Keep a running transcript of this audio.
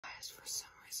Guys, for some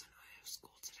reason I have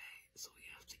school today, so we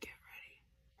have to get ready.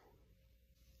 Oh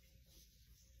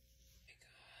my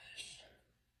gosh.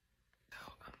 So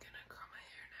I'm gonna curl my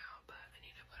hair now, but I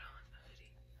need to put on a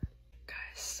hoodie.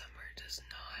 Guys, summer does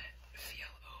not feel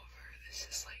over. This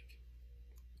is like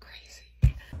crazy.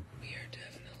 We are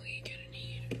definitely gonna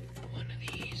need one of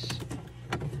these.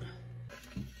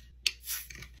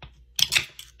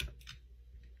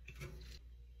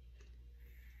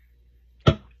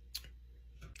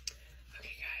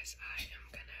 Okay guys, I am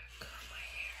gonna curl my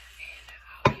hair and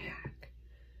I'll be back.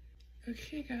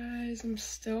 Okay guys, I'm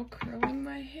still curling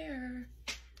my hair.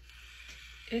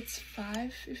 It's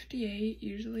 5:58.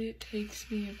 Usually it takes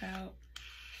me about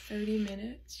 30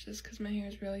 minutes just because my hair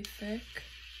is really thick.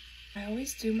 I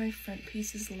always do my front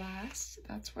pieces last.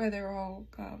 That's why they're all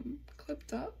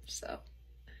clipped up, so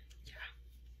yeah.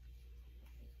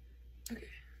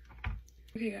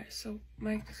 Okay guys, so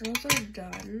my curls are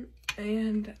done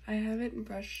and I haven't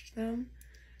brushed them,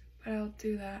 but I'll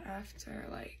do that after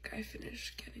like I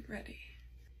finish getting ready.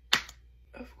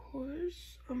 Of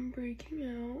course, I'm breaking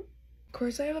out. Of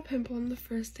course, I have a pimple on the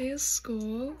first day of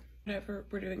school. Whatever,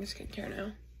 we're doing skincare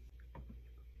now.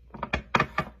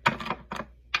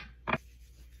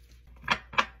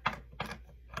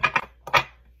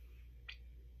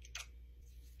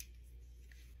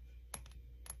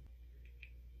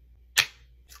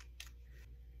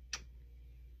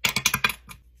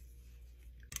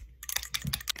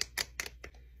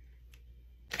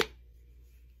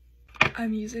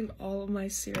 I'm using all of my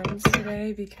serums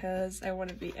today because I want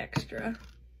to be extra.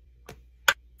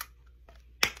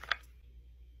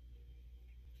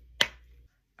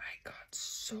 I got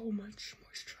so much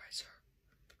moisturizer.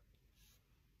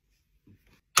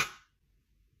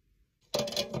 Now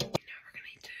we're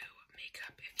gonna do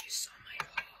makeup. If you saw my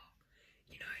haul,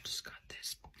 you know I just got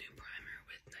this new primer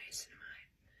with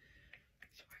niacinamide.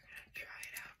 So we're gonna try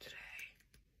it out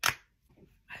today.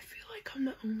 I feel like I'm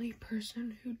the only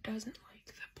person who doesn't like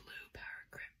the blue Power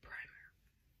Grip primer.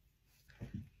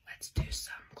 Let's do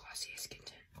some Glossier skin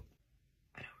tint.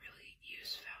 I don't really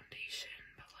use foundation,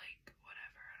 but like,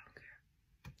 whatever, I don't care.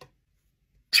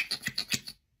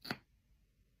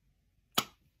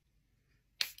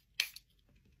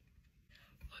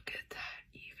 Look at that,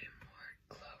 even more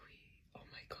glowy. Oh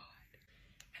my god.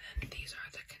 And then these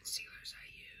are the concealers I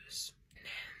use. And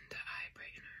then the eye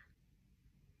brightener.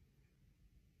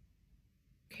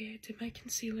 Okay, I did my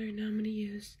concealer, now I'm gonna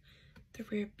use the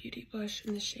Rare Beauty blush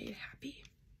in the shade Happy.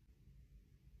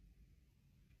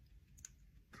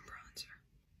 Bronzer.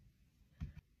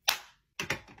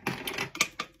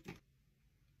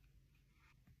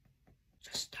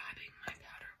 Just dabbing my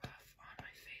powder puff on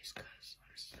my face because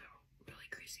I'm still really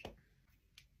greasy.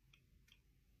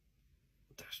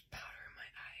 There's powder in my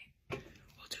eye.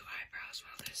 We'll do eyebrows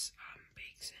while this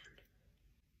bakes in.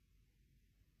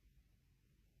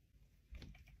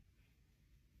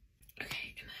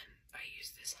 Okay, and then I use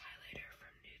this highlighter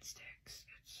from Nude Sticks.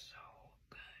 It's so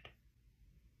good.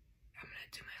 I'm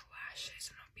gonna do my lashes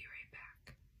and I'll be right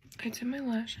back. I did my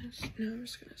lashes. Now I'm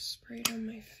just gonna spray it on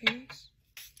my face.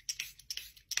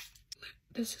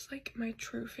 This is like my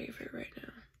true favorite right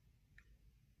now.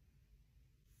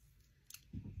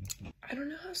 I don't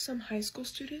know how some high school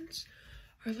students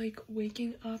are like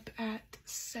waking up at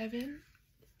 7.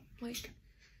 Like,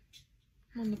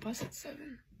 I'm on the bus at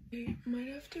 7. I might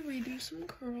have to redo some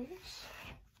curls.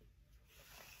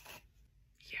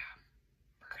 Yeah,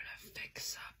 we're gonna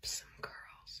fix up some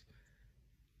curls.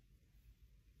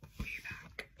 Be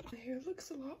back. My hair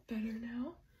looks a lot better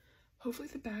now. Hopefully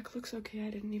the back looks okay. I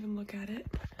didn't even look at it.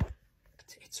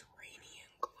 It's rainy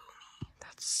and gloomy.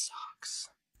 That sucks.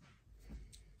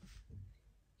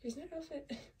 Here's my outfit.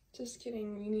 Just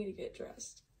kidding, we need to get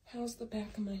dressed. How's the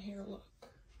back of my hair look?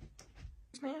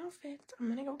 Here's my outfit. I'm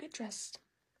gonna go get dressed.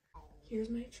 Here's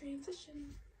my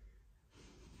transition.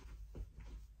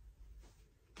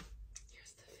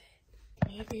 Here's the fit.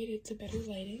 I upgraded to better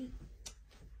lighting.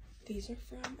 These are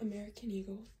from American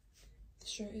Eagle. The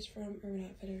shirt is from Urban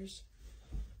Outfitters.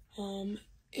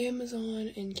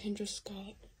 Amazon and Kendra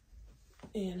Scott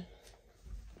and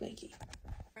Nike.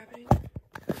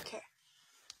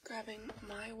 Grabbing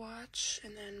my watch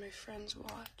and then my friend's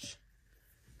watch.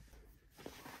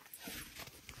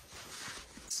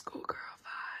 Schoolgirl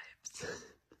vibes.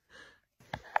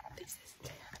 This is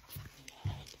terrible.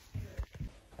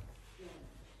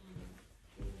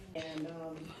 And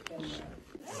guys,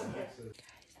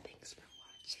 thanks for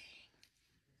watching.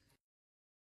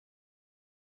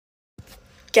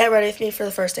 Get ready with me for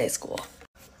the first day of school.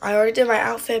 I already did my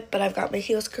outfit, but I've got my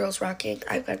heels, curls rocking.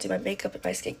 I've got to do my makeup and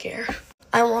my skincare.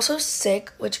 I'm also sick,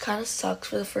 which kind of sucks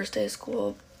for the first day of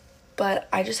school, but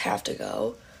I just have to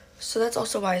go. So that's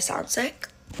also why I sound sick.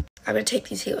 I'm gonna take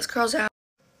these heelless curls out.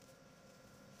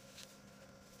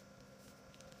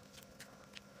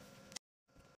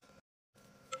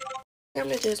 What I'm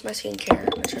gonna do is my skincare. I'm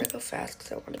gonna try to go fast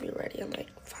because I want to be ready in like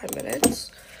 5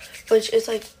 minutes, which is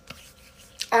like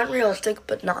unrealistic,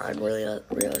 but not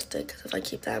unrealistic, because if I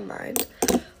keep that in mind,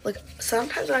 like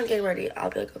sometimes when I'm getting ready,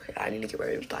 I'll be like, okay, I need to get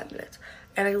ready in 5 minutes,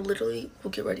 and I literally will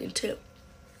get ready in 2.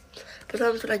 But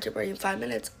sometimes when I get ready in 5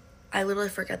 minutes, I literally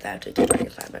forget that I have to get ready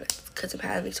in 5 minutes because I'm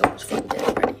having so much fun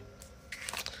getting ready.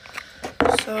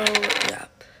 So yeah,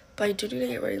 but I do need to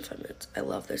get ready in 5 minutes. I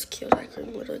love this Kiehl's eye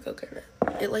cream. Literally go get it.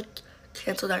 It like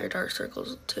cancels out your dark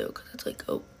circles too, because it's like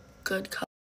a good color.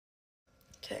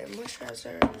 Okay,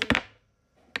 moisturizer.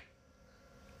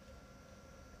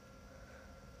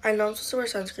 I know I'm supposed to wear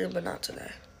sunscreen, but not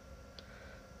today.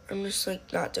 I'm just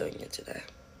like not doing it today.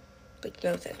 Like,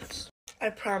 no thanks. I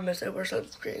promise I wear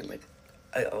sunscreen like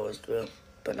I always do,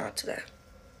 but not today.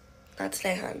 Not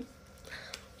today, hon.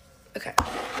 Okay.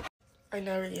 I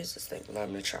never use this thing, but I'm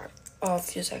gonna try. Oh, it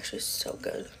feels actually so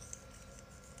good.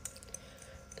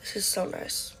 This is so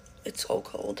nice. It's so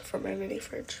cold from my mini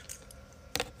fridge.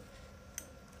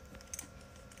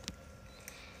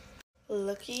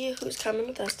 Looky who's coming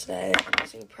with us today. I'm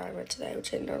using primer today,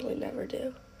 which I normally never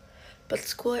do. But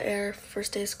school air,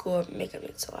 first day of school, makeup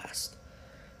needs to last.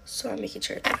 So I'm making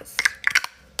sure it does.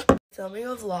 Filming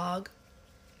a vlog,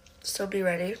 so be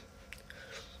ready.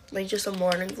 Like just a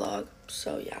morning vlog,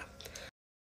 so yeah.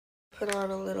 Put on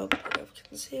a little bit of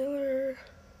concealer.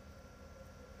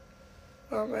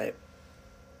 Or my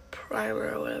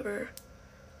primer or whatever.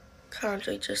 Kind of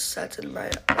like just sets in my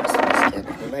rest of my skin.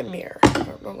 In my mirror. I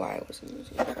don't know why I wasn't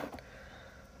using that.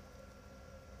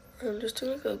 I'm just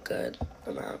doing like a good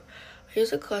amount. I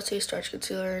use a Glossy Stretch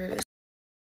Concealer and it is,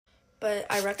 but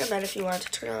I recommend if you want it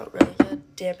to turn out really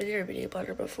good, dampen your beauty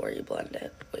blender before you blend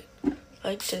it. Wait,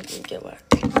 I didn't get wet.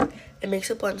 It makes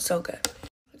it blend so good.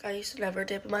 Like I used to never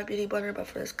dampen my beauty blender, but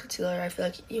for this concealer, I feel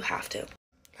like you have to.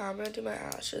 Now I'm gonna do my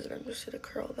lashes and I'm just gonna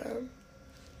curl them.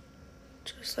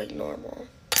 Just like normal.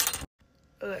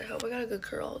 Okay, I hope I got a good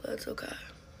curl. That's okay.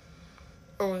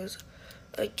 Always,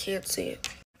 I can't see it.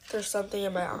 There's something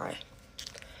in my eye.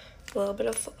 A little bit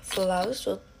of flawless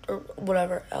or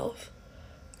whatever, elf.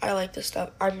 I like this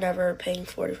stuff. I'm never paying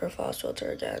 $40 for a flawless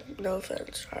filter again. No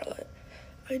offense, Charlotte.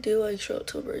 I do like Charlotte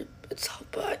Tilbury,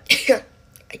 but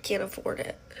I can't afford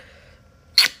it.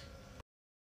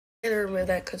 I'm gonna remove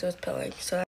that because it was pilling.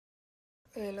 So,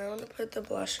 and now I'm gonna put the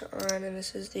blush on, and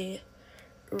this is the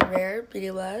Rare Beauty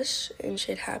Blush in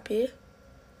shade Happy.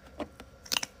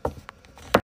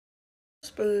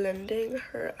 Just blending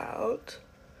her out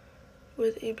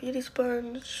with a beauty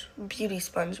sponge.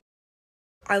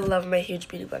 I love my huge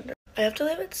beauty blender. I have to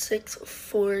leave at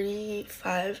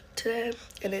 6:45 today,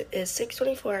 and it is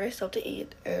 6:24, and I still have to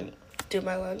eat and do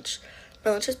my lunch.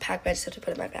 My lunch is packed, but I just have to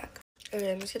put it in my bag.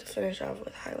 Okay, I'm just gonna finish off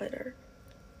with highlighter.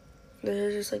 This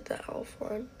is just like the e.l.f.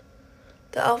 one.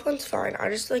 The e.l.f. one's fine. I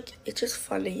just like, it's just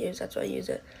fun to use. That's why I use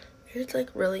it. It's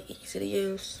like really easy to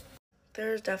use.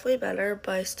 There's definitely better,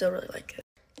 but I still really like it.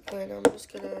 And I'm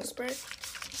just gonna spray.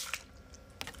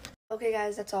 Okay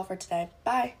guys, that's all for today.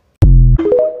 Bye.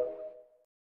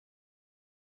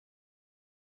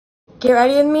 Get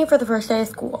ready with me for the first day of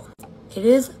school. It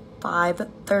is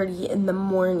 5:30 in the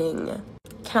morning.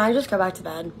 Can I just go back to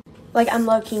bed? Like, I'm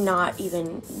low-key not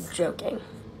even joking.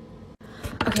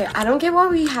 Okay, I don't get why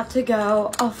we have to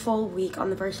go a full week on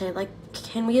the first day. Like,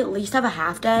 can we at least have a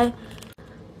half day?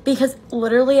 Because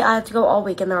literally I have to go all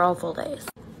week and they're all full days.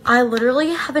 I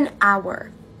literally have an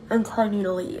hour until I need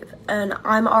to leave and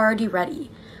I'm already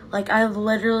ready. Like,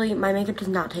 my makeup does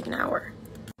not take an hour.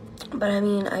 But I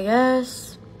mean, I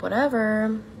guess,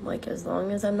 whatever. Like, as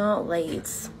long as I'm not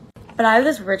late. But I have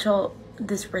this ritual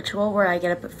where I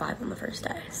get up at 5 on the first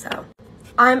day, so.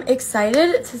 I'm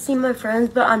excited to see my friends,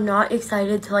 but I'm not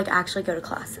excited to, like, actually go to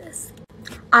classes.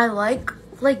 I like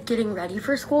getting ready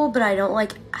for school, but I don't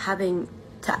like having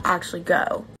to actually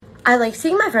go. I like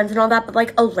seeing my friends and all that, but,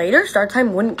 like, a later start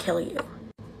time wouldn't kill you.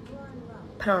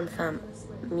 Put on some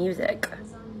music.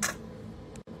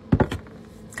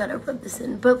 Gotta rub this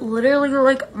in. But literally,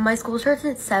 like, my school starts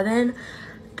at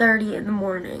 7:30 in the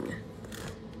morning.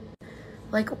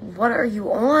 Like, what are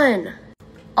you on?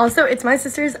 Also, it's my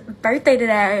sister's birthday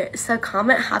today, so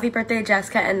comment happy birthday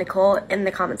Jessica and Nicole in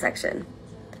the comment section.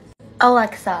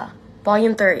 Alexa,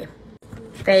 volume 3,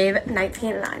 fave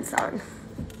 1989 song.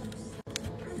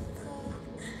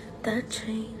 The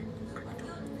chain.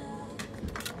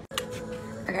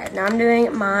 Okay, now I'm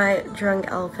doing my Drunk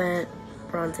Elephant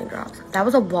bronzing drops. That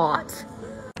was a lot.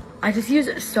 I just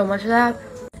used so much of that.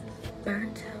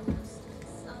 Burnt.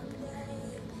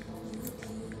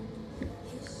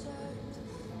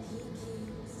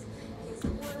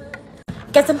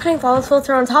 Guess I'm putting flawless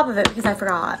filter on top of it because I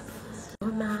forgot.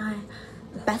 My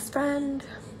best friend,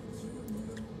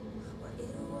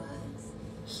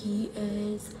 he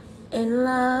is in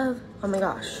love. Oh my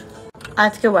gosh. I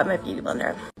have to go wet my beauty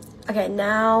blender. Okay,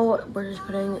 now we're just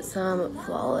putting some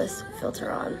flawless filter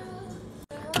on.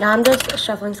 Now I'm just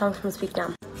shuffling songs from Speak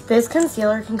Now. This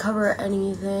concealer can cover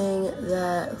anything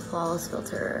that flawless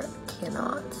filter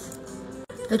cannot.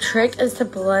 The trick is to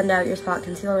blend out your spot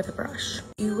concealer with a brush.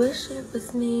 You wish it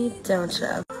was me, don't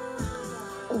you?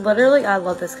 Literally, I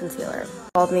love this concealer.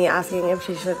 Called me asking if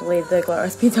she should leave the Glow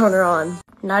SP toner on.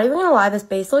 Not even gonna lie, this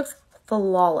base looks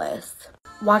flawless.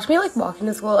 Watch me like walk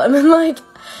into school and then like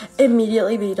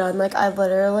immediately be done. Like I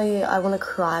want to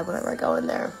cry whenever I go in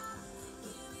there.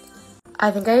 I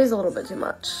think I used a little bit too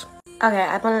much. Okay,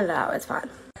 I blended it out, it's fine.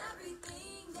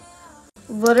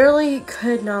 Literally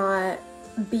could not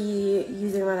be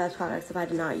using my best products if I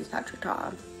did not use Patrick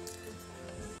Ta.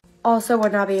 Also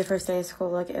would not be a first day of school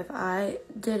like if I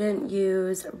didn't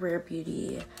use Rare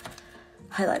Beauty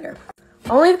highlighter.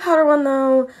 Only the powder one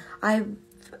though.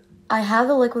 I have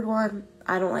the liquid one.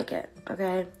 I don't like it,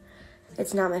 okay?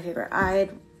 It's not my favorite. I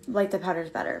like the powders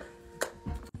better.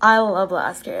 I love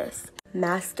Last Kiss.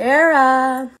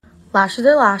 Mascara. Lashes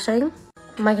are lashing.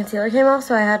 My concealer came off,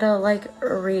 so I had to like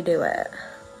redo it.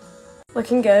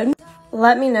 Looking good.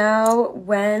 Let me know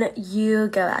when you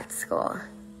go back to school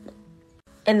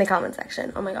in the comment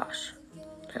section. Oh my gosh,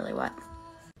 really what?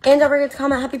 And don't forget to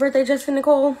comment happy birthday, Jessica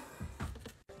Nicole.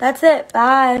 That's it,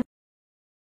 bye.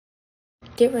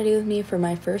 Get ready with me for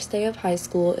my first day of high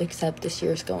school, except this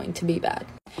year's going to be bad.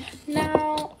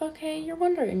 Now, okay, you're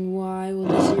wondering why will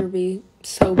this year be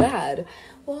so bad?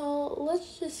 Well,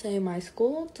 let's just say my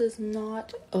school does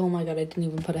not... Oh my god, I didn't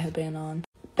even put a headband on.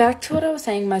 Back to what I was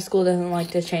saying, my school doesn't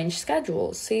like to change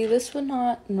schedules. See, this would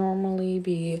not normally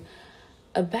be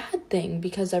a bad thing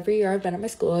because every year I've been at my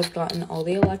school, I've gotten all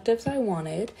the electives I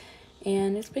wanted,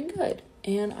 and it's been good.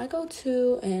 And I go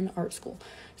to an art school,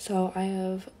 so I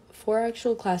have 4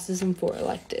 actual classes and 4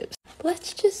 electives.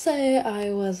 Let's just say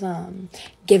I was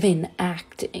given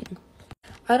acting.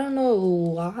 I don't know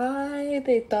why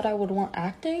they thought I would want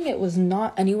acting. It was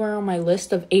not anywhere on my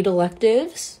list of 8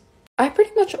 electives. I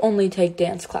pretty much only take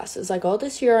dance classes. Like all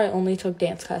this year I only took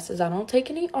dance classes. I don't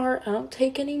take any art, I don't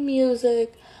take any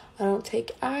music, I don't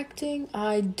take acting.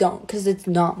 I don't, because it's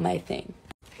not my thing.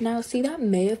 Now, see, that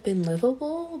may have been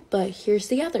livable, but here's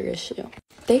the other issue.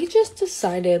 They just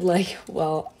decided, like,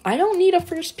 well, I don't need a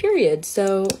first period,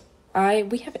 so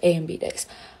we have A and B days.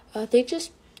 They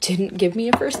just didn't give me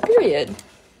a first period.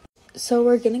 So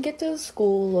we're gonna get to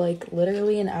school, like,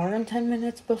 literally an hour and 10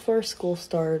 minutes before school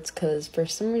starts, because for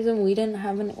some reason we didn't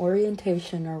have an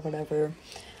orientation or whatever.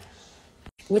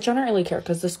 Which I don't really care,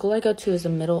 because the school I go to is a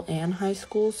middle and high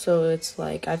school, so it's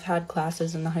like I've had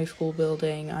classes in the high school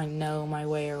building. I know my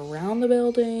way around the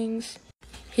buildings.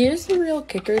 Here's the real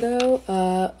kicker,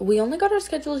 though. We only got our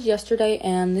schedules yesterday,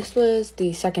 and this was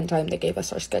the second time they gave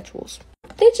us our schedules.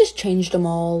 They just changed them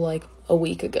all, like, a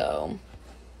week ago.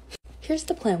 Here's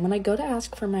the plan. When I go to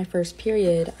ask for my first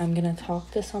period, I'm gonna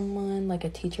talk to someone, like a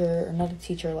teacher, or not a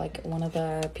teacher, like one of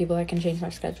the people that can change my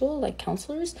schedule, like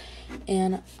counselors.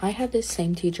 And I had this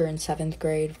same teacher in 7th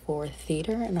grade for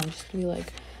theater, and I'm just gonna be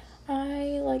like,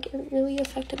 it really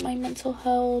affected my mental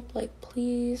health. Like,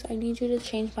 please, I need you to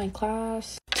change my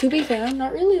class. To be fair, I'm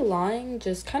not really lying,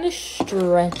 just kind of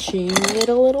stretching it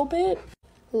a little bit.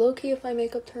 Low-key, if my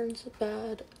makeup turns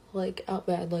bad, out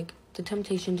bad, the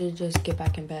temptation to just get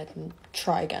back in bed and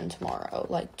try again tomorrow.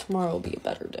 Like, tomorrow will be a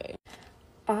better day.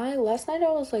 Last night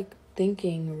I was,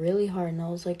 thinking really hard, and I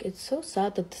was like, it's so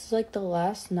sad that this is, the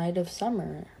last night of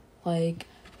summer.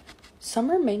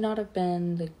 Summer may not have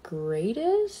been the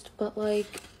greatest, but,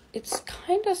 it's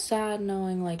kind of sad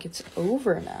knowing, it's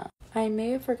over now. I may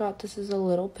have forgot this is a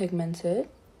little pigmented.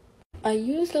 I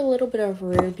used a little bit of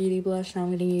Rare Beauty blush, now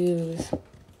I'm gonna use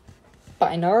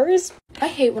Binars. I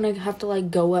hate when I have to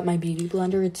go wet my beauty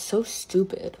blender. It's so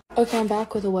stupid. Okay, I'm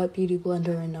back with a wet beauty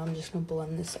blender, and now I'm just gonna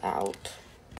blend this out.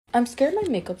 I'm scared my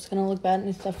makeup's gonna look bad, and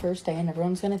it's the first day, and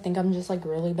everyone's gonna think I'm just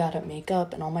really bad at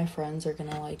makeup, and all my friends are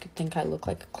gonna think I look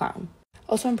like a clown.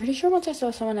 Also, I'm pretty sure once I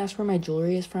saw someone ask where my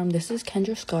jewelry is from. This is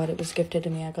Kendra Scott. It was gifted to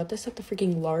me. I got this at the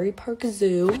freaking Laurie Park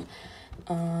Zoo.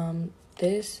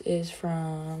 This is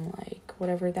from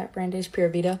whatever that brand is, Pura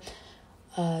Vida.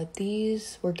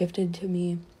 These were gifted to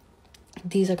me.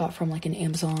 These I got from an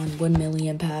Amazon 1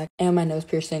 million pack. And my nose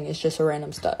piercing is just a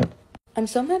random stud. I'm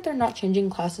so mad they're not changing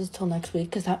classes till next week,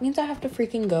 because that means I have to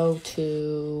freaking go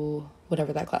to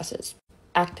whatever that class is.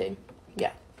 Acting.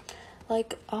 Yeah.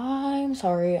 I'm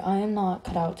sorry. I am not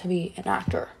cut out to be an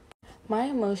actor. My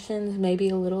emotions may be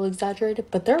a little exaggerated,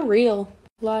 but they're real.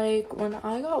 Like, when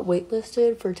I got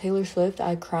waitlisted for Taylor Swift,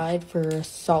 I cried for a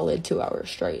solid 2 hours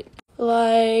straight.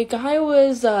 Like, I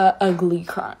was ugly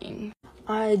crying.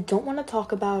 I don't want to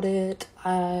talk about it.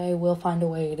 I will find a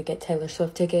way to get Taylor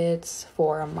Swift tickets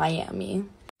for Miami.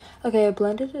 Okay, I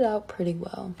blended it out pretty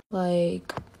well.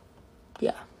 Like,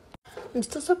 yeah. I'm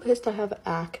still so pissed I have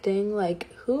acting.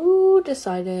 Like, who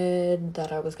decided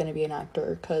that I was gonna be an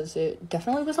actor? Because it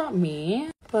definitely was not me.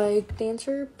 Like,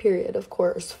 dancer, period, of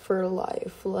course, for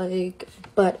life. Like,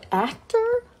 but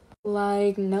actor?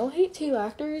 Like, no hate to you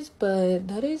actors, but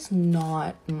that is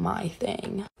not my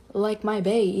thing. Like, my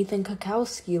bae, Ethan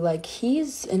Kukowski, like,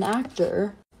 he's an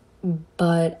actor,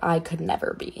 but I could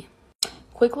never be.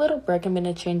 Quick little break, I'm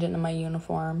gonna change into my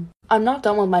uniform. I'm not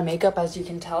done with my makeup, as you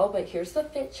can tell, but here's the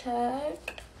fit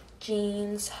check.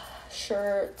 Jeans,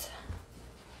 shirt,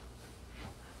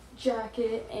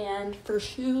 jacket, and for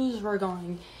shoes, we're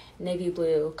going navy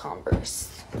blue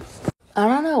Converse. I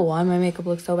don't know why my makeup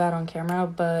looks so bad on camera,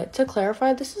 but to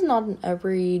clarify, this is not an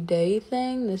everyday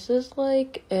thing. This is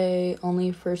like a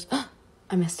only first...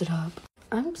 I messed it up.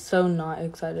 I'm so not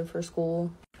excited for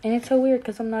school. And it's so weird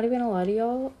because I'm not even gonna lie to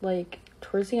y'all. Like,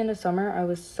 towards the end of summer, I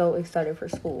was so excited for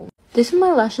school. This is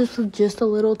my lashes with just a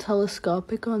little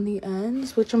telescopic on the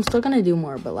ends, which I'm still gonna do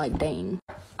more, but like, dang.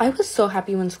 I was so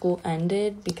happy when school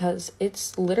ended because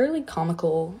it's literally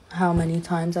comical how many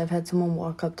times I've had someone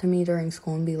walk up to me during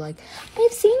school and be like,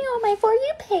 I've seen you on my For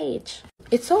You page.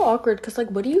 It's so awkward because, like,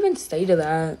 what do you even say to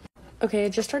that? Okay, I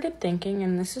just started thinking,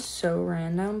 and this is so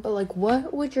random, but like,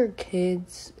 what would your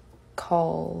kids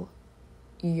call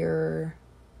your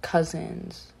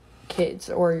cousin's kids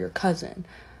or your cousin?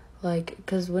 Like,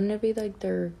 because wouldn't it be like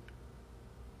their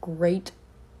great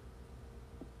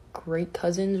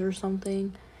cousins or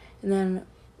something? And then,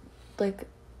 like,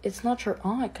 it's not your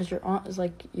aunt, because your aunt is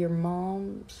like your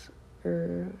mom's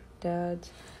or dad's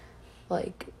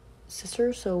like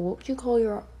sister. So what would you call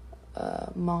your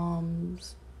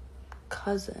mom's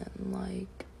cousin?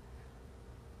 Like,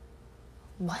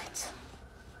 what?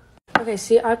 Okay,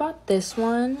 see, I bought this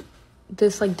one,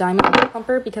 this like diamond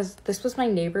pumper, because this was my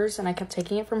neighbor's and I kept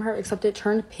taking it from her, except it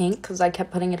turned pink because I kept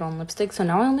putting it on lipstick. So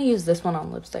now I only use this one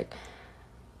on lipstick.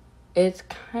 It's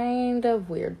kind of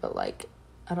weird, but like,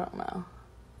 I don't know.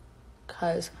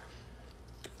 Because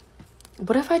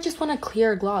what if I just want a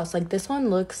clear gloss? Like, this one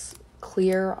looks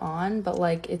clear on, but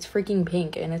like, it's freaking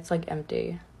pink and it's like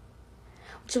empty.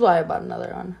 Which is why I bought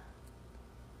another one.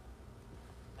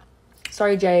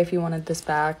 Sorry, Jay, if you wanted this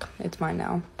back. It's mine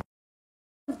now.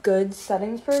 Good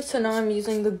settings first, so now I'm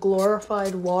using the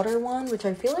glorified water one, which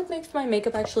I feel like makes my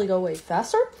makeup actually go way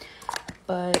faster.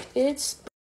 But it's...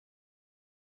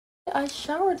 I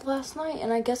showered last night,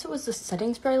 and I guess it was the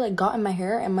setting spray like got in my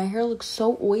hair, and my hair looks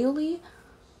so oily.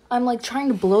 I'm like trying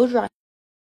to blow dry.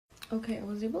 Okay, I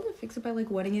was able to fix it by like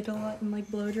wetting it a lot and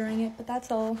like blow drying it, but that's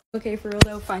all. Okay, for real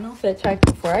though, final fit check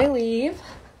before I leave.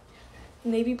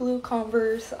 Navy blue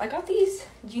Converse. I got these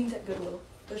jeans at Goodwill.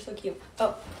 They're so cute.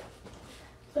 Oh,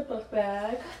 the book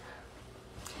bag.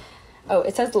 Oh,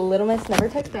 it says Little Miss Never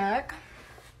Text Back.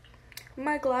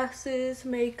 My glasses,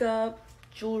 makeup,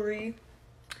 jewelry.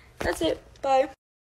 That's it. Bye.